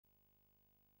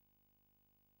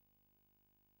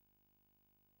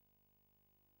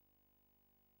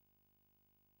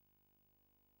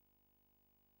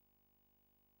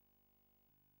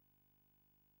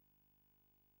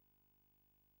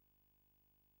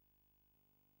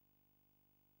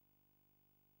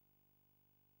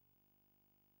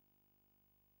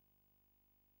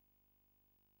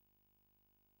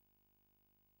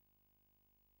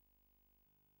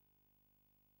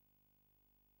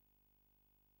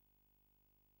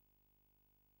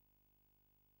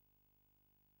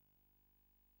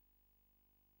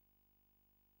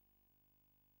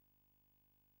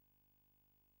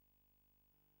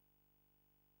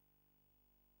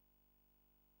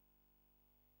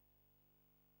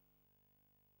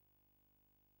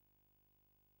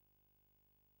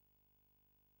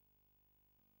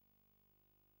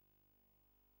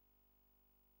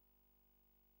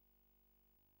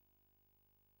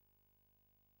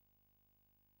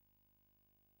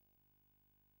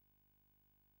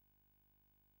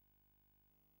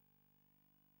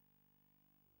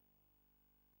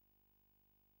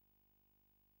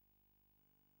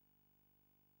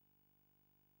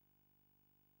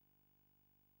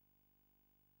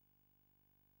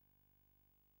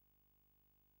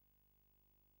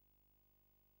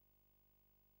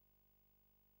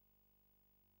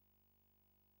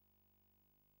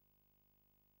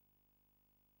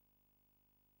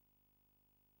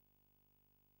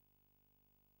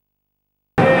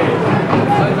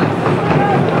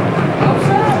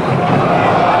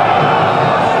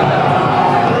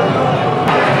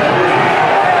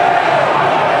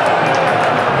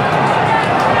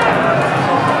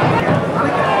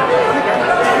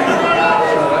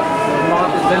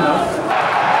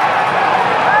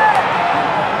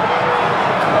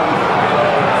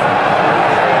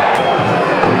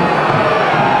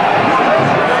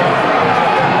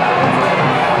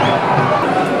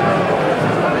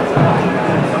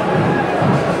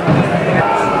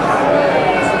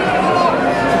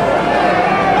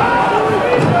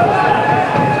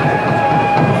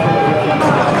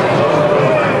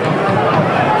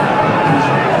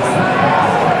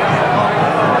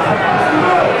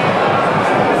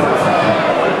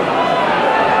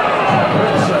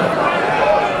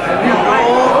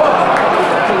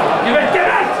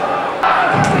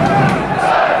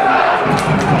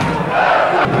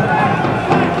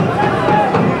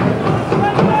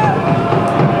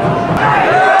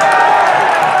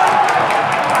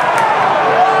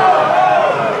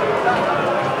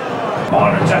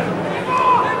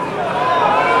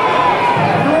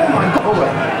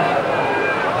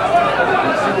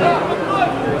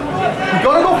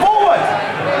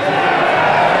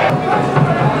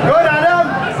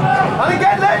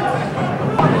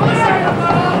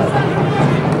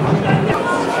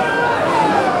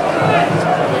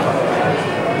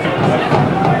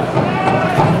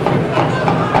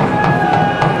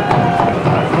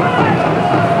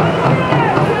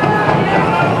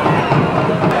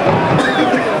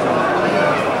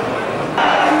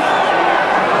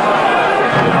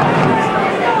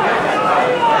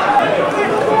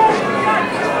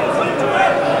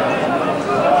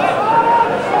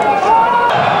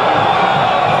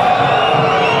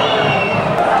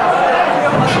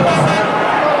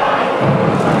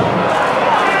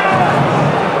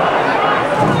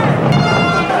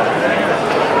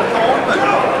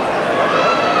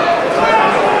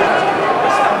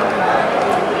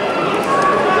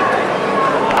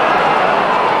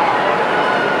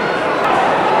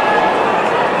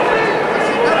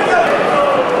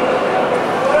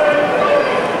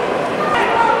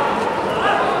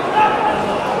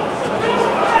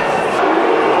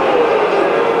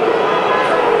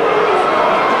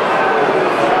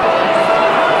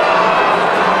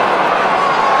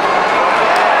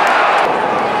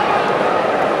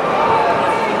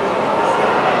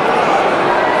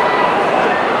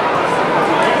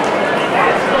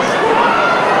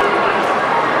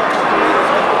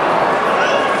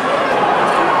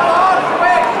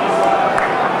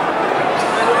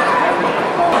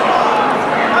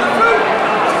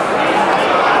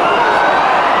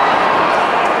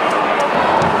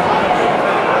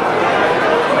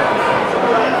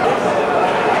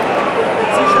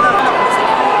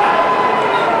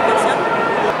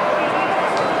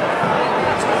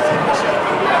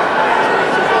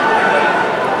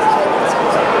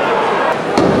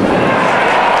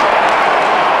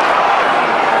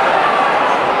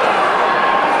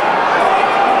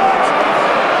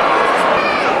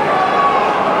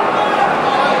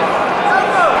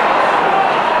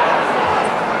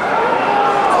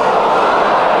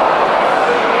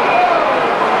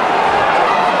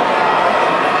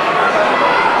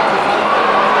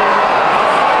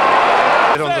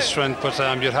strength, but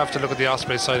you'd have to look at the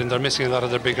Ospreys side, and they're missing a lot of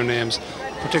their bigger names,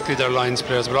 particularly their Lions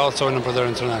players, but also a number of their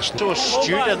internationals. So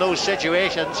astute in those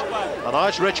situations, and now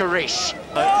it's Richie Rees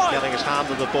getting his hand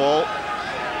on the ball.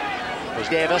 It was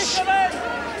Davis,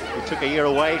 who took a year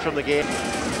away from the game.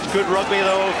 It's good rugby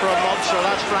though from Munster.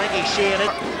 That's Frankie seeing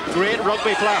it. Great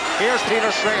rugby player. Here's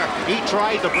Peter Stringer. He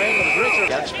tried to bring it Richard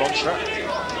against Munster.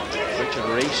 Richard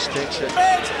Rees takes it.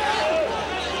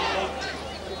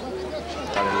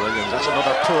 Williams. That's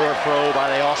another poor throw by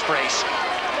the Ospreys.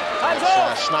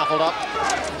 It's snaffled up.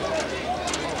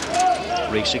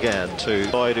 Rees again to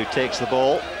Lloyd, who takes the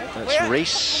ball. It's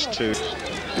Rees to...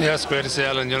 Yeah, it's great to see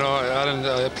Alan. You know, Alan,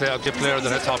 a player at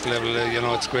the top level. You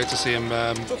know, it's great to see him.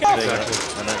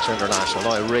 Exactly. And that's international.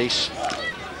 Now Rees,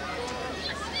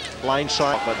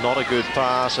 blindside, but not a good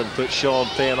pass, and puts Sean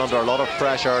Payne under a lot of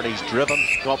pressure, and he's driven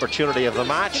the opportunity of the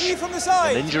match.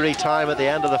 An injury time at the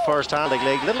end of the first half.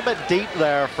 A little bit deep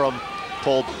there from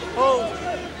Paul.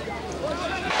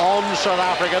 On South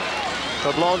African,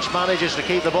 but Blanche manages to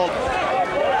keep the ball.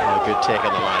 Oh, good take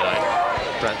on the line out.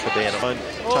 Brentford being around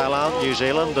Thailand, New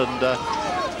Zealand and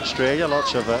Australia.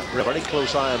 Lots of very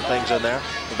close eye on things in there.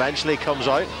 Eventually comes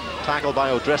out. Tackled by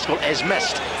O'Driscoll is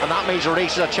missed, and that means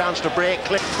Rees has a chance to break.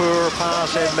 Poor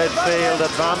pass in midfield.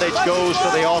 Advantage goes to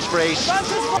the Ospreys.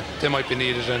 They might be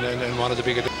needed in one of the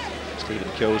bigger... Stephen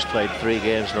Keogh's played 3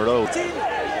 games in a row.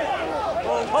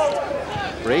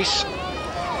 Rees.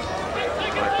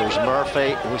 There goes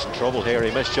Murphy. He's in trouble here. He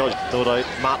misjudged. No doubt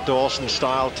Matt Dawson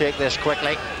style. Take this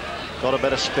quickly. Got a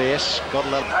bit of space. Got a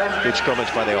little good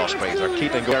scrummage by the Ospreys. They're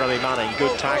keeping Jeremy Manning.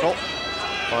 Good tackle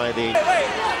by the...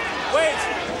 Wait.